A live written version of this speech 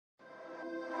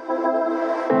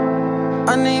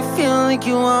like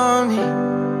you want me,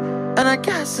 and I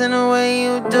guess in a way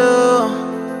you do.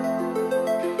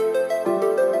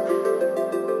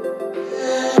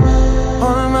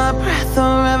 Holding my breath,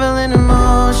 unraveling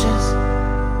emotions.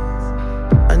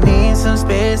 I need some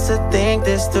space to think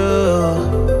this through.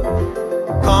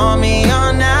 Call me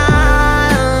all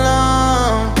night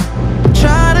long.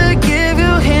 Try to give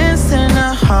you hints and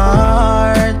a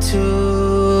hard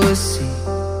to see.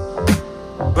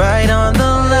 Right on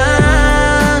the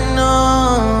line,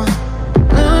 no.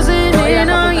 Losing it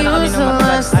on you's the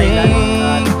last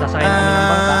thing I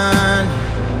need.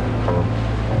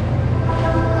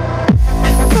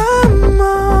 If I'm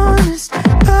honest,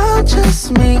 I'll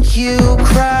just make you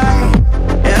cry.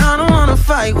 And I don't wanna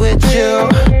fight with you,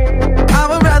 I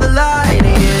would rather lie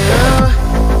to you.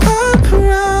 I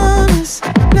promise,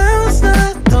 now's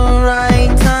not the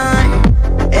right time.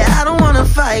 Yeah, I don't wanna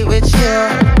fight with you,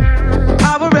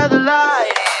 I would rather lie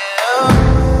to you.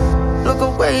 Look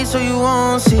away so you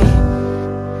won't see,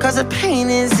 cause the pain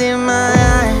is in my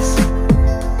eyes.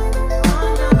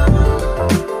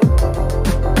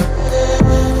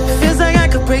 Feels like I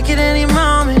could break it any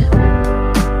moment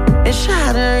and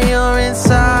shatter your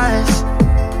insides.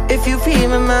 If you feel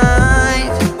my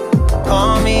mind,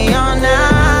 call me all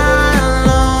night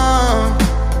long.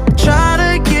 Try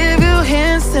to give you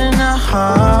hints and a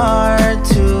hard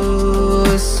to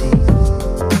see.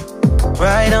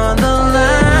 Right on the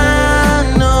line,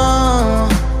 no.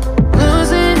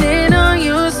 Losing it on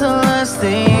you's the last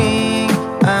thing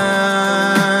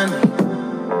I need.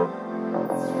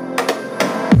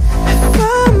 If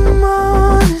I'm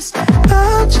honest,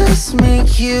 I'll just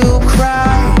make you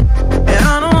cry. And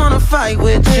I don't wanna fight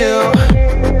with you,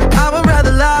 I would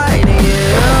rather lie to you.